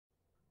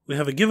We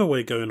have a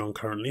giveaway going on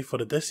currently for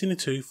the Destiny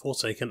 2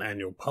 Forsaken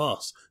Annual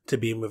Pass. To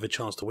be in with a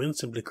chance to win,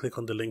 simply click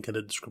on the link in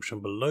the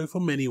description below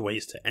for many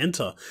ways to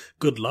enter.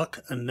 Good luck,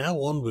 and now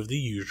on with the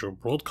usual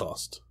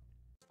broadcast.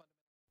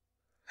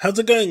 How's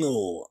it going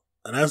all?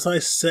 And as I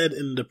said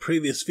in the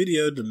previous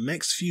video, the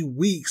next few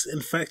weeks, in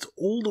fact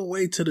all the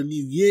way to the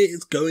new year,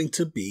 is going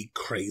to be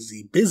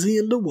crazy busy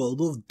in the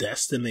world of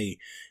Destiny.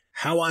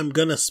 How I'm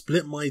gonna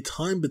split my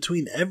time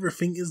between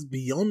everything is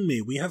beyond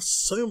me. We have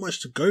so much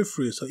to go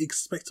through, so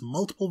expect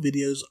multiple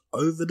videos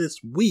over this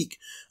week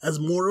as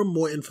more and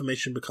more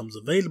information becomes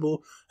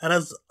available and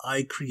as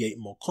I create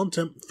more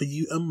content for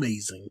you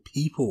amazing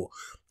people.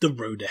 The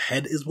road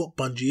ahead is what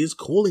Bungie is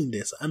calling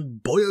this,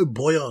 and boy oh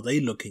boy are they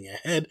looking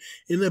ahead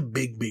in a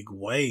big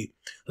way.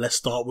 Let's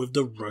start with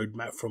the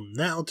roadmap from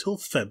now till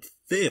Feb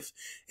 5th.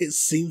 It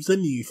seems the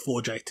new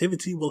Forge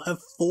activity will have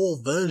 4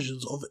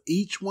 versions of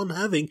each one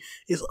having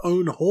its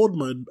own Horde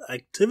mode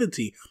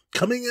activity,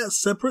 coming at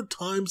separate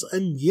times,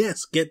 and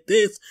yes, get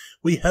this,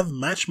 we have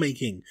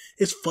matchmaking.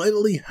 It's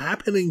finally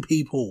happening,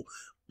 people.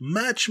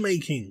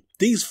 Matchmaking.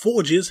 These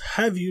forges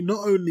have you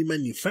not only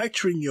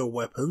manufacturing your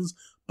weapons,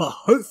 but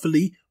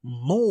hopefully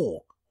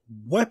more.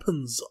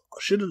 Weapons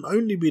shouldn't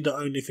only be the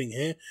only thing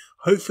here.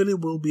 Hopefully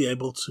we'll be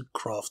able to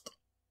craft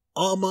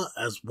armor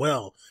as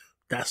well.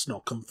 That's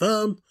not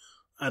confirmed.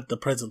 At the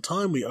present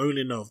time we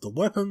only know of the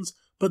weapons,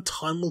 but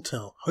time will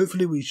tell.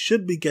 Hopefully we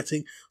should be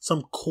getting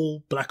some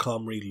cool Black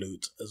Armory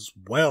loot as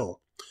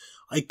well.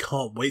 I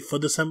can't wait for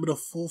December the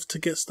 4th to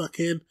get stuck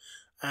in,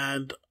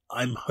 and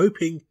I'm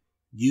hoping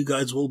you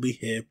guys will be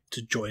here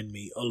to join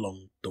me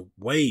along the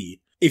way.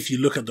 If you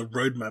look at the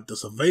roadmap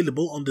that's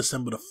available, on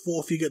December the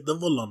 4th you get the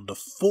Volunda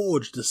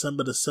Forge,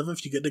 December the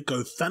 7th you get the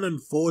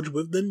Gothanon Forge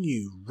with the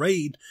new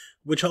raid,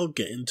 which I'll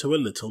get into a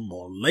little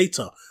more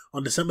later.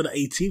 On December the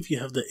 18th you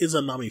have the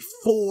Izanami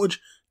Forge,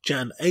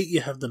 Jan 8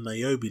 you have the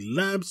Niobe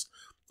Labs,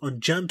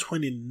 on Jan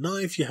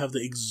 29th you have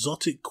the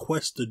Exotic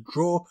Quest to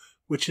Draw,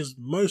 which is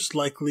most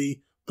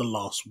likely the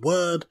last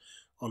word.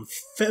 On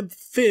Feb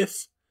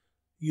 5th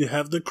you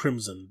have the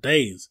Crimson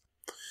Days.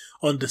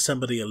 On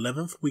December the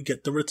 11th, we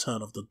get the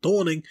return of the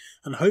Dawning,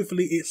 and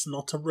hopefully it's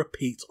not a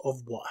repeat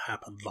of what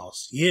happened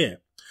last year.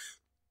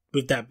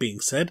 With that being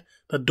said,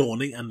 the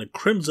Dawning and the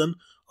Crimson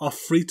are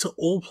free to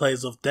all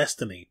players of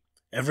Destiny.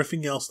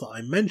 Everything else that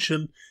I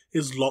mentioned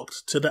is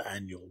locked to the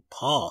annual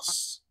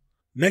pass.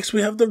 Next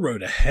we have the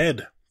road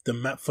ahead. The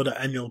map for the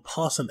annual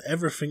pass and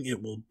everything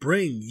it will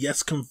bring.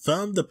 Yes,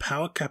 confirmed the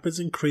power cap is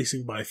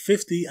increasing by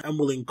 50 and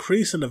will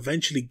increase and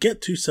eventually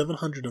get to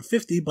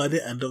 750 by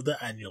the end of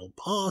the annual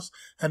pass,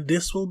 and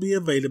this will be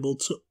available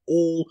to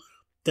all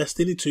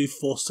Destiny 2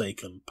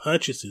 Forsaken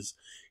purchases.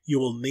 You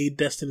will need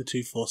Destiny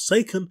 2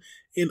 Forsaken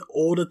in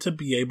order to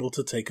be able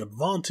to take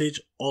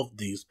advantage of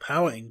these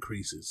power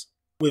increases.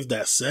 With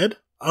that said,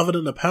 other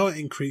than the power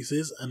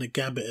increases and the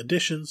Gambit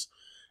additions,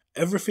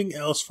 everything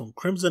else from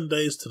Crimson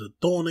Days to the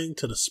Dawning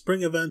to the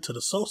Spring event to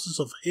the Solstice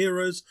of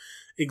Heroes,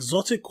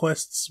 exotic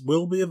quests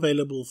will be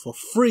available for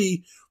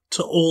free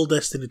to all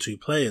Destiny 2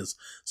 players.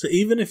 So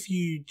even if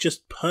you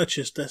just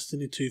purchased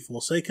Destiny 2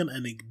 Forsaken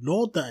and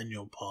ignored the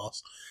annual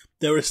pass,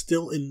 there is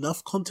still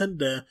enough content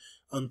there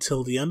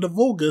until the end of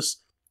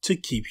August to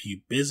keep you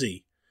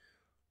busy.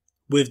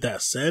 With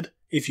that said,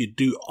 if you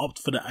do opt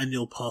for the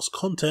annual pass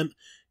content,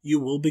 you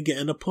will be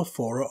getting a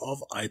plethora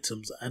of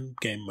items and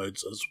game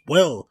modes as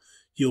well.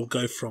 You'll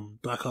go from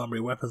Black Armory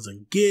weapons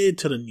and gear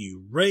to the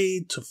new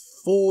raid to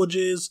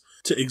forges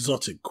to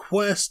exotic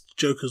quests,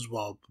 Joker's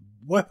wild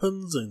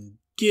weapons and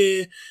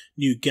gear,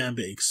 new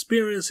Gambit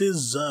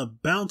experiences,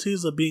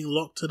 bounties are being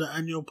locked to the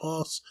annual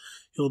pass.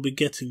 You'll be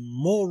getting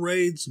more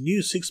raids,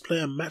 new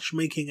 6-player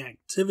matchmaking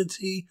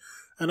activity,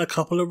 and a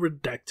couple of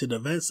redacted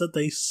events that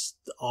they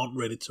aren't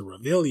ready to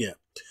reveal yet.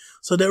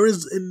 So there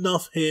is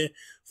enough here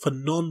for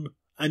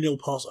non-annual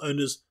pass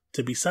owners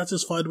to be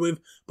satisfied with,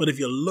 but if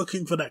you're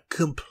looking for that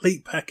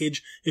complete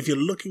package, if you're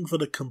looking for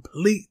the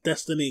complete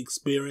Destiny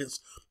experience,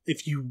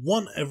 if you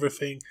want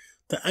everything,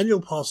 the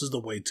annual pass is the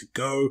way to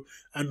go,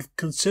 and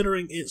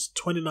considering it's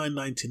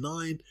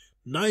 $29.99,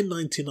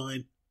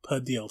 $9.99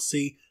 per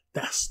DLC,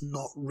 that's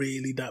not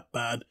really that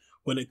bad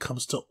when it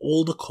comes to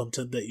all the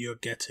content that you're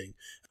getting.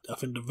 I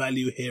think the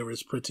value here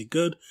is pretty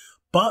good.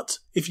 But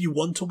if you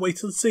want to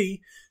wait and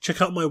see,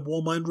 check out my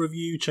Warmind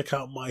review, check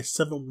out my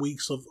 7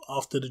 weeks of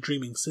After the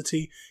Dreaming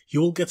City.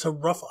 You'll get a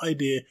rough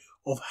idea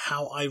of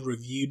how I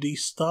review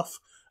these stuff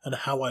and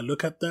how I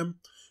look at them.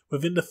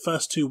 Within the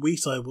first 2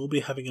 weeks I will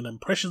be having an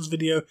impressions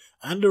video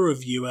and a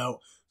review out,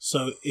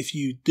 so if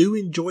you do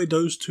enjoy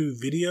those 2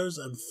 videos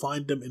and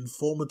find them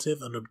informative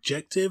and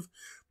objective,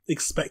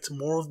 expect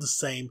more of the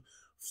same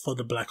for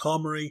the Black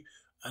Armory,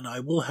 and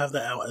I will have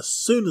that out as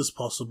soon as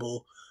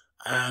possible,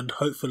 and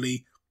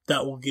hopefully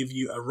that will give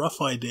you a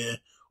rough idea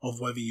of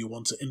whether you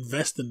want to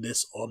invest in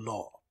this or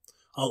not.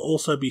 I'll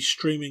also be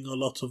streaming a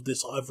lot of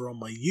this either on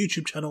my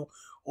YouTube channel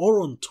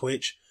or on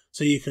Twitch,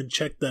 so you can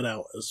check that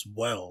out as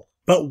well.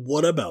 But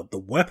what about the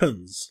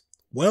weapons?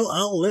 Well,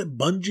 I'll let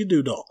Bungie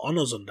do the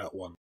honors on that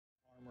one.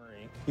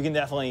 Armory. You can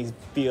definitely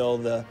feel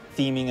the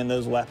theming in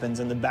those weapons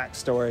and the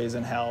backstories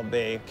and how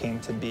they came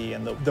to be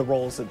and the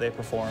roles that they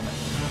perform.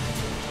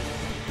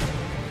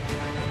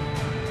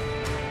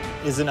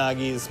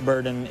 Izanagi's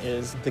Burden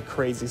is the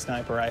crazy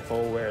sniper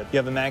rifle where you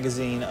have a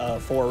magazine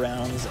of 4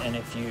 rounds, and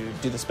if you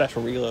do the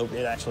special reload,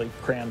 it actually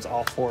crams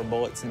all 4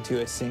 bullets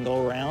into a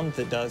single round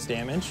that does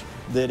damage.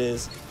 That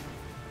is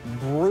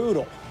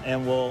brutal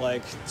and will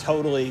like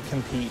totally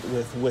compete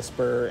with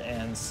Whisper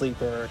and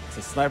Sleeper. It's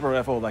a sniper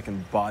rifle that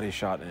can body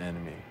shot an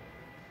enemy.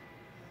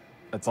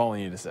 That's all I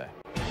need to say.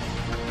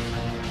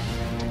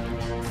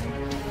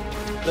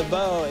 The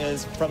bow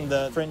is from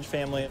the Fringe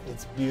family.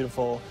 It's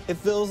beautiful. It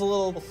feels a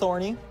little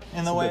thorny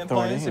in the way it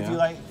plays. If you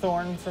like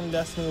Thorn from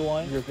Destiny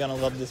 1, you're gonna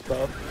love this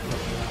bow.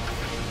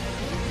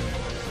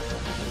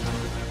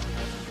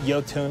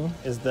 Jotun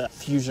is the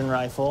fusion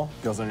rifle.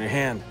 Goes on your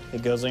hand.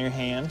 It goes on your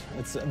hand.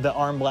 It's the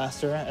arm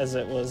blaster, as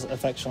it was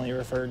affectionately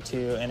referred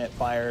to, and it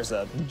fires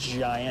a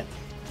giant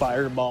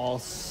fireball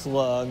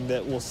slug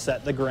that will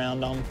set the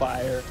ground on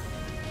fire.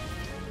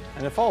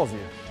 And it follows you.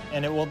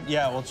 And it will,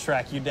 yeah, it will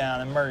track you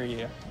down and murder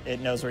you. It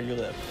knows where you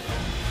live.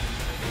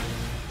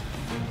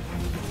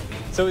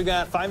 So we've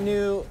got 5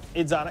 new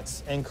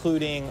exotics,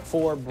 including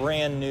 4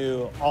 brand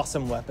new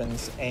awesome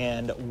weapons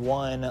and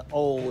 1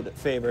 old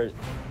favorite.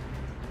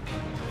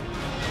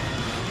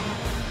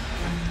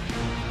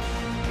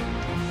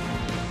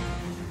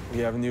 We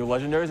have new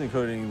legendaries,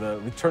 including the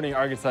returning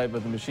archetype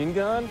of the machine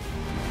gun.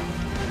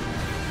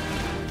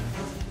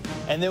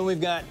 And then we've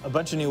got a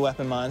bunch of new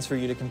weapon mods for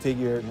you to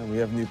configure. And we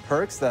have new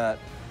perks that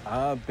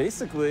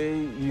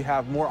basically you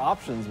have more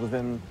options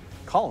within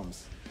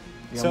columns.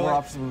 You have more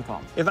options within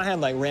columns. If I had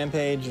like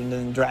Rampage and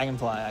then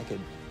Dragonfly,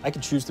 I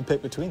could choose to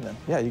pick between them.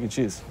 Yeah, you can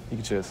choose. You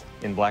can choose.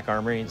 In Black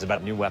Armory, it's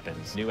about new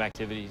weapons, new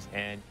activities,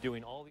 and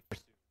doing all the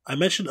pursuits. I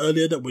mentioned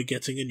earlier that we're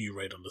getting a new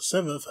raid on the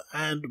 7th,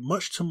 and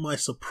much to my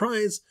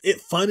surprise,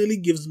 it finally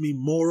gives me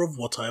more of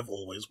what I've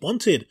always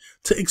wanted,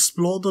 to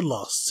explore the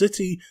last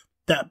city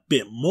that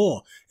bit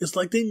more. It's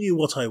like they knew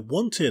what I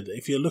wanted.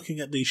 If you're looking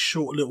at these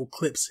short little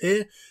clips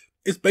here,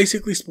 it's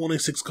basically spawning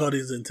 6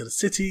 guardians into the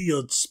city,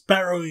 you're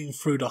sparrowing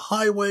through the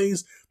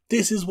highways.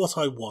 This is what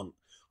I want.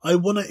 I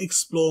want to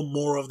explore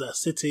more of that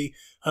city,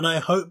 and I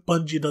hope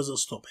Bungie doesn't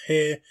stop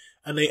here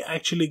and they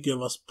actually give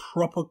us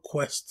proper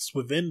quests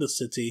within the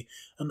city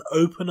and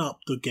open up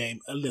the game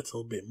a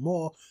little bit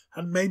more,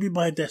 and maybe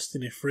by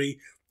Destiny 3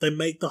 they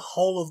make the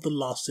whole of the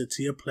last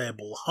city a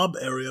playable hub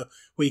area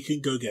where you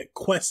can go get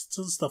quests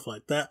and stuff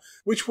like that,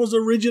 which was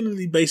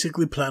originally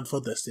basically planned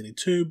for Destiny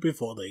 2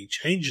 before they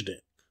changed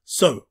it.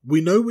 So,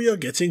 we know we are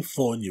getting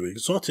 4 new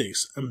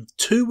exotics, and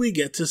 2 we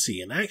get to see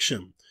in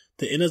action.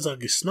 The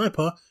Inazagi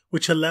Sniper,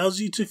 which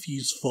allows you to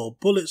fuse 4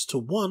 bullets to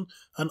 1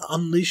 and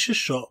unleash a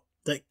shot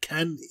that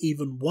can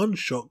even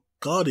one-shot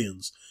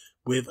guardians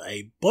with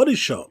a body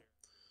shot.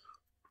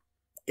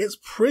 It's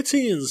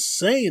pretty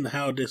insane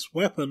how this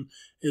weapon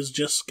is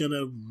just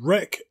gonna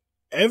wreck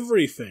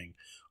everything.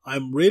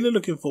 I'm really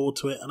looking forward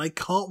to it, and I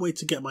can't wait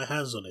to get my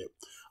hands on it.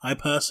 I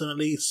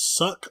personally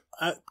suck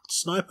at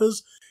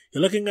snipers.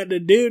 You're looking at the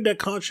dude that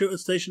can't shoot a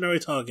stationary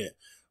target,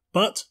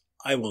 but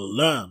I will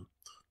learn.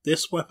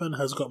 This weapon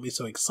has got me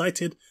so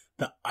excited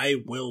that I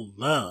will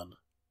learn.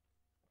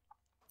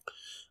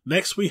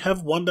 Next we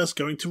have one that's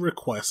going to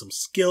require some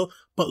skill,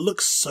 but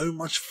looks so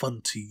much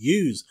fun to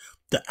use.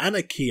 The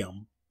Anarchy,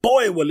 and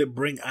boy will it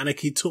bring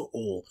anarchy to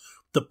all.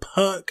 The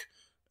perk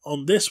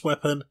on this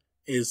weapon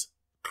is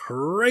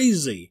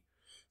crazy.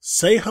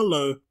 Say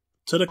hello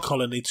to the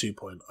Colony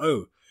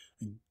 2.0.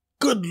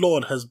 Good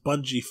lord, has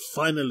Bungie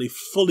finally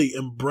fully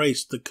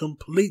embraced the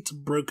complete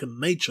broken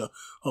nature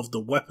of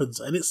the weapons,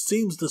 and it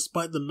seems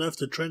despite the nerf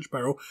to Trench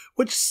Barrel,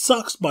 which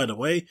sucks by the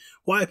way,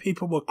 why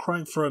people were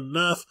crying for a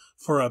nerf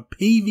for a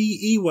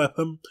PvE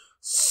weapon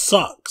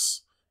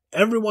sucks.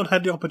 Everyone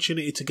had the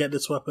opportunity to get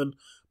this weapon,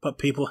 but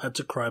people had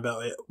to cry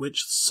about it,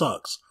 which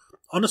sucks.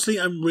 Honestly,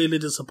 I'm really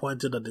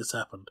disappointed that this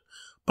happened.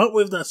 But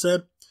with that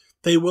said,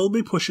 they will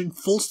be pushing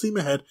full steam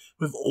ahead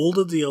with all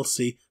the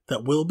DLC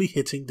that will be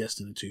hitting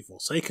Destiny 2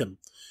 Forsaken.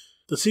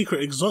 The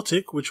secret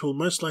exotic, which will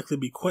most likely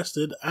be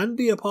quested and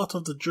be a part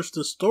of the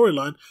Drifter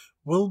storyline,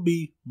 will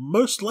be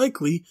most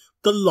likely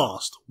the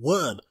last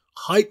word.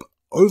 Hype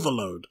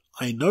overload.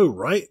 I know,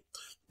 right?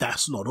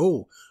 That's not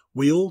all.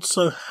 We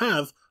also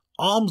have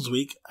Arms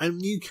Week and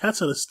new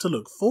catalysts to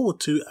look forward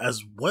to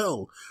as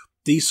well.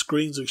 These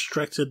screens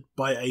extracted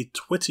by a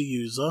Twitter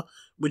user,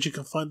 which you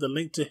can find the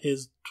link to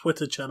his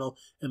Twitter channel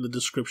in the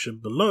description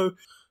below,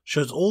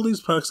 shows all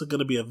these perks are going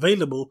to be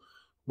available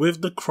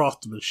with the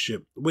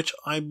craftsmanship, which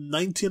I'm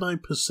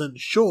 99%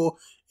 sure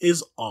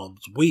is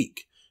Arms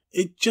Week.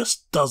 It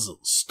just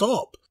doesn't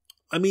stop.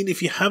 I mean,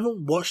 if you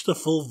haven't watched the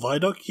full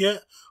Vidoc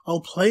yet, I'll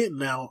play it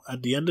now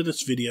at the end of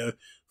this video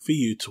for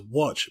you to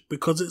watch,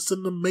 because it's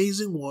an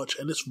amazing watch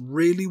and it's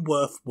really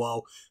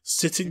worthwhile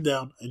sitting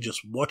down and just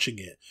watching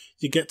it.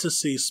 You get to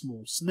see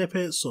small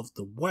snippets of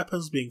the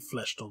weapons being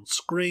fleshed on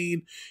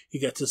screen,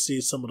 you get to see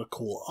some of the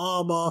cool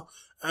armor,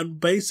 and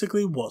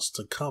basically what's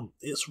to come.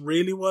 It's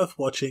really worth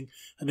watching,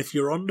 and if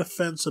you're on the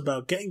fence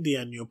about getting the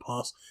annual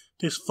pass,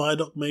 This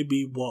Viaduct may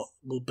be what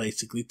will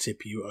basically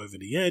tip you over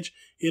the edge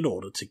in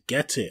order to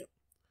get it.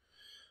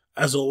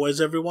 As always,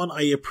 everyone,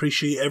 I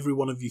appreciate every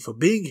one of you for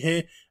being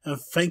here, and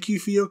thank you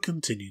for your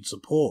continued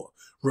support.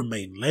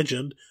 Remain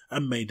legend,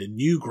 and may the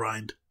new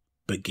grind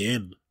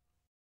begin.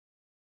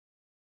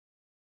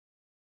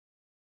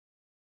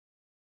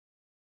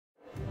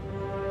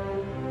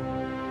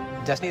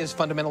 Destiny has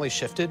fundamentally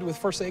shifted with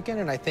Forsaken,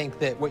 and I think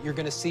that what you're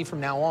going to see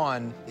from now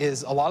on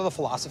is a lot of the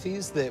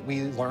philosophies that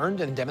we learned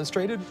and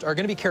demonstrated are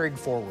going to be carried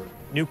forward.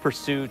 New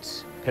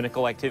pursuits,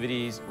 pinnacle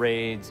activities,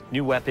 raids,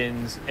 new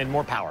weapons, and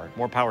more power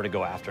to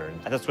go after.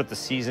 And that's what the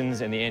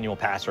seasons and the annual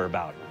pass are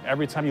about.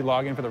 Every time you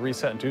log in for the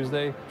reset on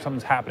Tuesday,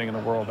 something's happening in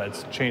the world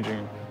that's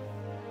changing.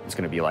 It's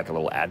going to be like a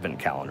little advent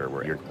calendar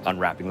where you're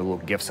unwrapping the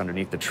little gifts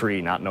underneath the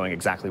tree, not knowing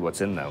exactly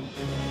what's in them.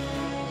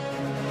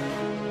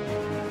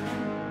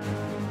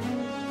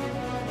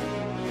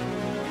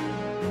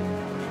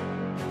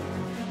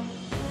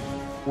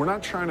 We're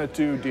not trying to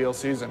do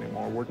DLCs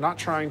anymore. We're not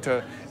trying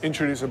to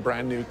introduce a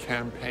brand new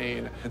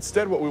campaign.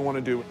 Instead, what we want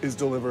to do is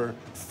deliver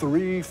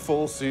 3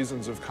 full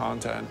seasons of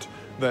content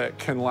that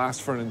can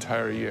last for an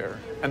entire year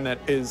and that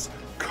is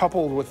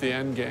coupled with the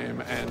end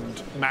game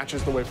and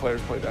matches the way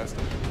players play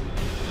Destiny.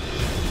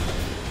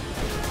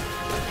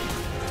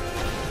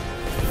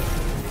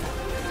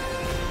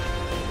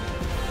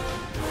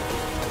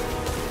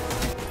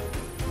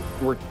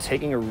 We're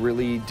taking a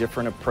really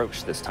different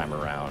approach this time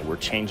around. We're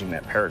changing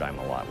that paradigm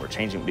a lot. We're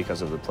changing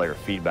because of the player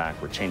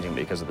feedback. We're changing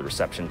because of the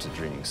reception to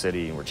Dreaming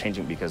City. And we're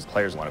changing because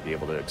players want to be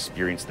able to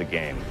experience the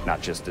game,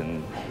 not just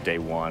in day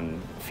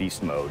one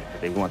feast mode.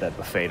 They want that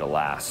buffet to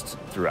last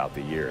throughout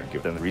the year and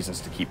give them the reasons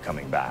to keep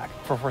coming back.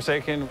 For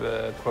Forsaken,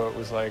 the quote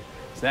was like,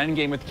 it's an end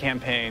game with a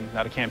campaign,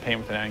 not a campaign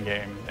with an end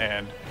game.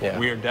 And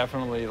we are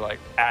definitely like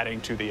adding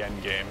to the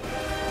end game.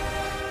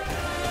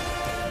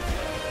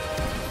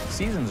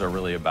 Seasons are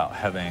really about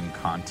having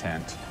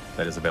content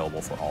that is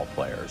available for all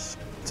players.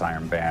 It's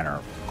Iron Banner,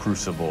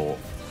 Crucible,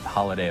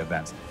 holiday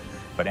events.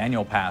 But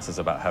Annual Pass is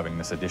about having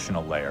this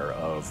additional layer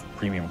of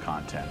premium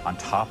content on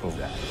top of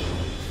that.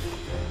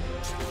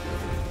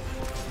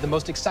 The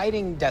most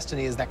exciting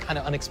Destiny is that kind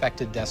of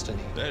unexpected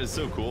Destiny. That is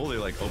so cool. They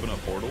like open up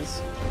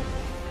portals.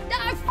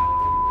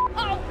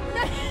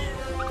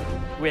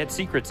 We had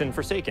secrets in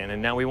Forsaken,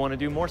 and now we want to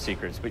do more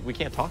secrets, but we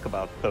can't talk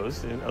about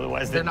those,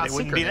 otherwise They're not it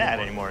wouldn't be secret that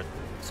anymore.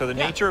 So the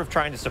nature of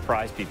trying to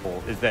surprise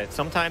people is that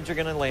sometimes you're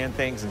going to land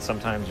things and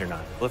sometimes you're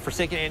not. The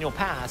Forsaken Annual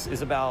Pass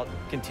is about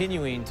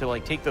continuing to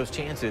like take those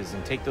chances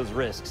and take those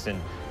risks and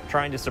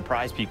trying to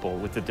surprise people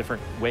with the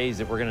different ways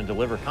that we're going to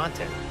deliver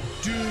content.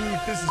 Dude,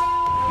 this is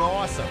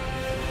awesome.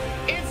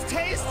 It's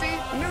tasty,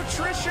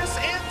 nutritious,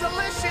 and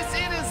delicious.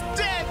 It is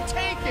dead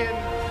taken.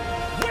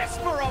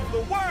 Whisper of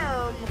the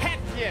worm. Heck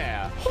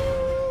yeah.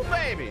 Woo,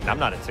 baby. I'm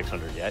not at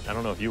 600 yet. I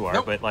don't know if you are,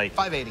 Nope, but like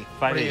 580.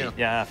 580.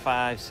 Yeah,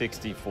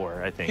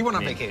 564, I think. He went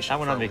on vacation. I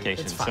went on for a week.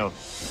 vacation, It's fine. so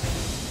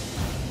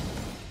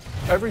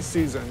Every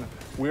season,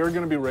 we are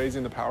going to be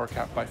raising the power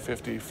cap by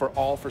 50 for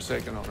all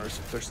Forsaken owners.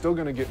 They're still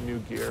going to get new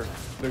gear.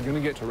 They're going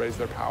to get to raise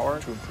their power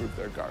to improve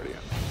their Guardian.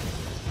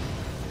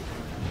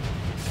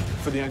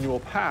 For the Annual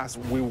Pass,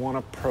 we want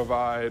to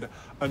provide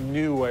a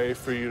new way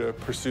for you to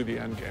pursue the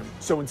end game.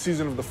 So in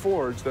Season of the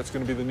Forge, that's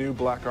going to be the new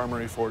Black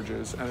Armory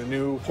forges and a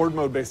new Horde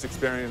mode-based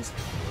experience.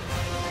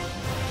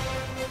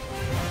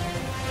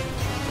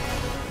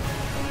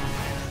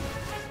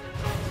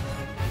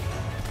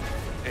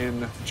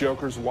 In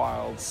Joker's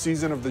Wild,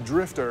 Season of the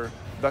Drifter,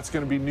 that's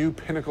going to be new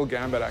Pinnacle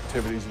Gambit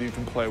activities that you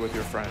can play with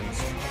your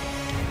friends.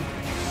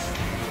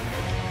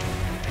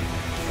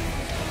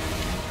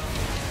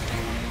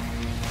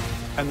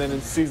 And then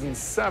in Season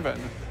 7,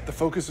 the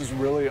focus is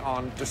really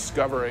on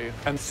discovery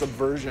and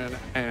subversion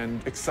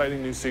and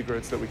exciting new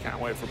secrets that we can't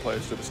wait for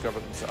players to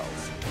discover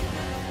themselves.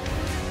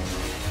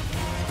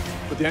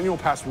 But the Annual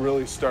Pass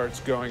really starts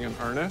going in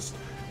earnest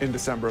in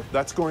December.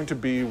 That's going to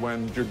be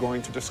when you're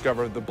going to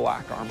discover the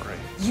Black Armory.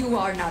 You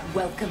are not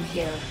welcome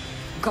here,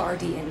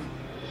 Guardian.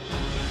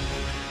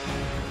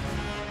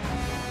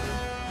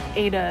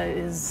 Ada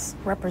is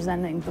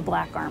representing the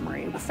Black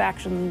Armory, a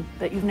faction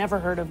that you've never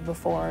heard of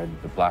before.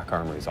 The Black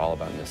Armory is all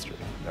about mystery.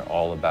 They're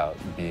all about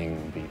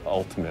being the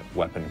ultimate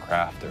weapon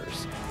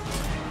crafters.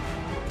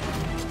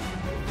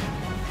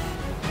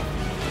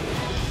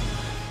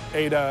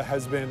 Ada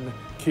has been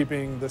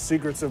keeping the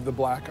secrets of the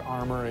Black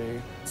Armory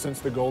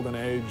since the Golden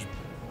Age,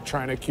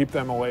 trying to keep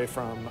them away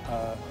from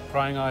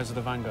Prying eyes of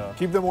the Vanguard.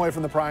 Keep them away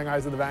from the prying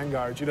eyes of the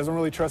Vanguard. She doesn't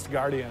really trust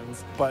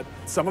Guardians, but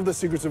some of the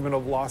secrets have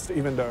been lost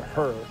even to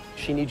her.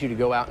 She needs you to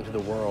go out into the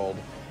world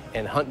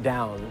and hunt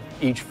down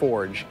each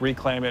forge.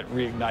 Reclaim it,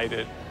 reignite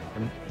it,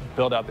 and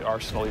build out the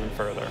arsenal even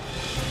further.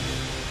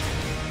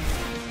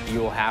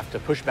 You will have to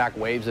push back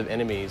waves of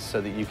enemies so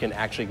that you can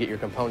actually get your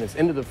components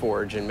into the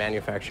forge and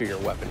manufacture your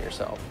weapon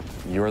yourself.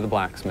 You're the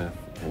blacksmith,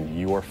 and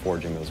you are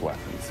forging those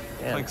weapons.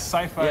 Yeah. Like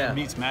sci-fi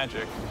meets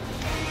magic.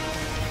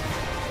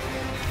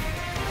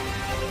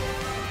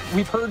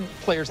 We've heard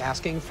players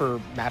asking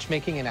for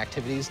matchmaking and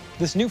activities.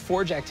 This new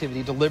Forge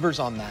activity delivers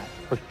on that.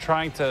 We're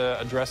trying to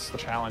address the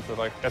challenge with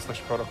like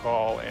Escalation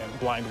Protocol and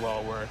Blind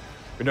Well, where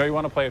we know you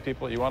want to play with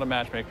people, you want to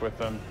matchmake with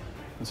them,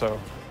 and so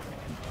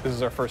this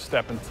is our first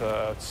step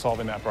into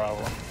solving that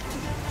problem.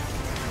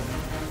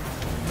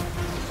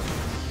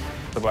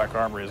 The Black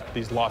Armory is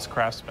these lost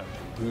craftsmen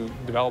who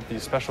develop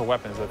these special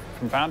weapons that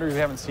from foundries we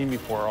haven't seen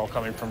before, all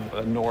coming from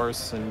the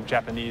Norse and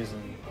Japanese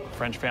and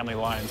French family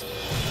lines.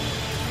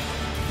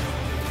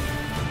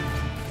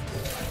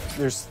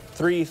 There's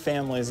 3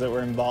 families that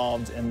were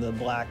involved in the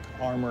Black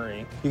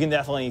Armory. You can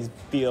definitely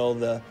feel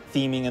the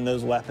theming in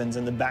those weapons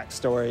and the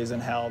backstories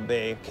and how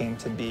they came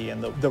to be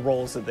and the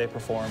roles that they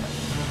perform.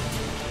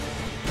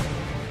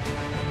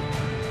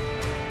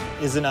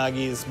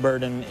 Izanagi's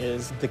burden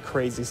is the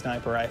crazy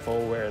sniper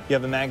rifle where you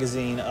have a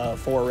magazine of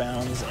 4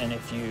 rounds, and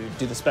if you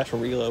do the special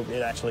reload,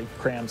 it actually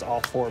crams all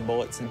 4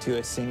 bullets into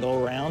a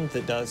single round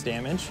that does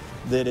damage.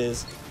 That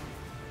is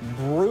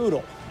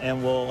brutal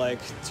and will like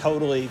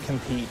totally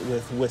compete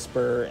with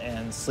Whisper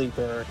and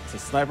Sleeper. It's a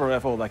sniper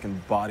rifle that can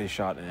body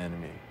shot an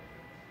enemy.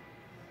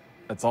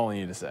 That's all I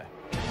need to say.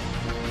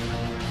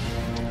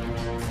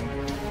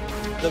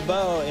 The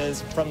bow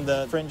is from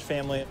the French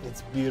family.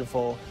 It's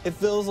beautiful. It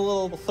feels a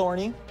little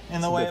thorny in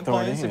the way it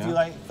plays. If you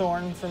like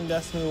Thorn from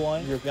Destiny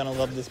 1, you're gonna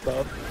love this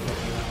bow.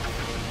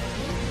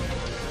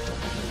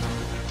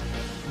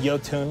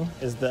 Jotun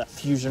is the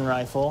fusion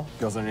rifle.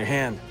 Goes on your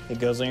hand. It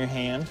goes on your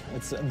hand.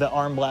 It's the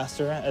arm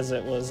blaster, as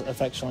it was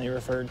affectionately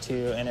referred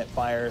to, and it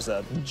fires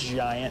a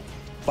giant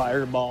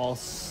fireball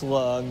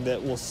slug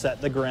that will set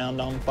the ground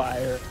on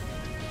fire.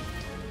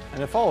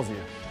 And it follows you.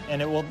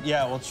 And it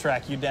will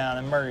track you down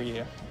and murder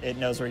you. It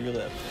knows where you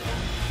live.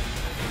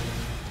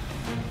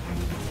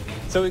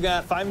 So we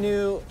got 5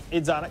 new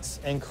exotics,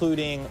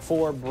 including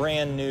 4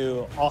 brand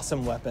new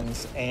awesome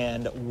weapons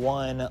and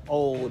 1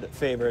 old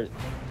favorite.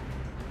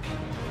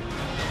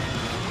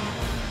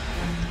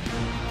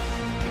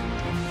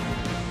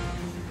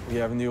 We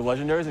have new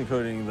legendaries,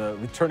 including the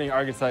returning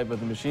archetype of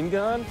the machine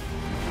gun.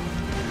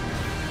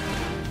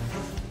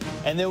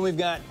 And then we've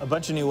got a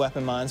bunch of new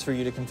weapon mods for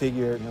you to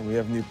configure. And we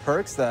have new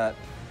perks that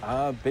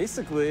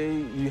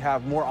basically you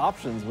have more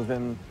options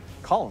within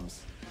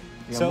columns.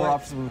 You have more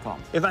options within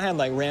columns. If I had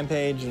like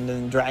Rampage and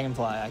then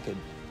Dragonfly,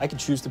 I could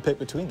choose to pick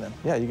between them.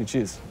 Yeah, you can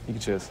choose. You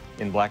can choose.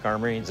 In Black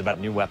Armory, it's about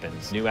new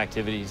weapons, new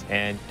activities,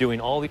 and doing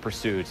all the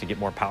pursuits to get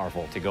more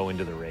powerful to go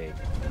into the raid.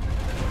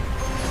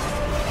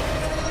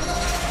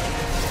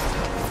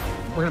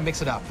 We're gonna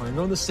mix it up. We're gonna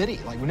go in the city.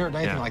 Like, we've never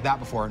done anything like that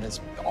before, and it's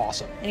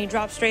awesome. And you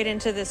drop straight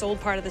into this old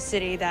part of the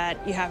city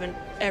that you haven't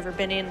ever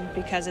been in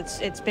because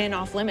it's been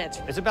off limits.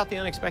 It's about the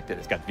unexpected.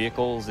 It's got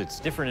vehicles. It's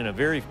different in a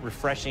very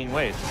refreshing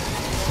way.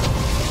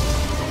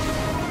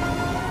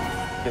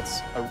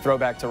 It's a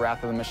throwback to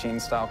Wrath of the Machine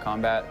style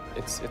combat.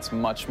 It's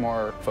much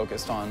more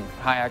focused on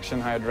high action,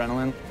 high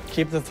adrenaline.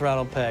 Keep the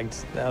throttle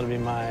pegged. That would be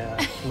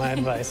my my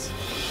advice.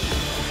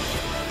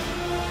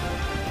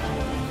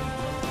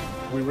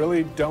 We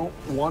really don't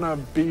want to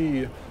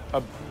be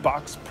a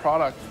box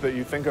product that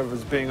you think of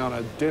as being on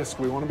a disc.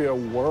 We want to be a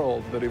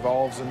world that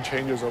evolves and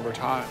changes over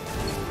time.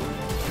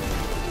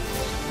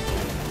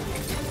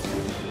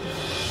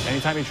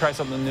 Anytime you try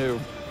something new,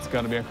 it's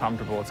going to be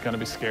uncomfortable, it's going to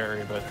be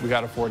scary, but we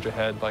got to forge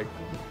ahead. Like,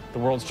 the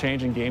world's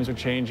changing, games are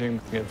changing,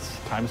 it's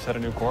time to set a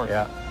new course.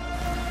 Yeah.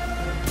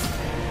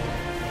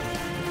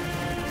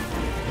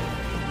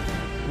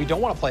 We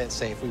don't want to play it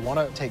safe. We want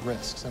to take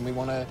risks, and we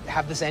want to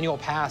have this annual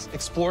pass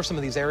explore some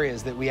of these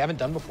areas that we haven't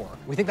done before.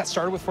 We think that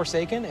started with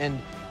Forsaken,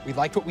 and we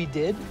liked what we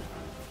did,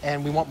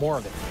 and we want more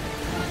of it.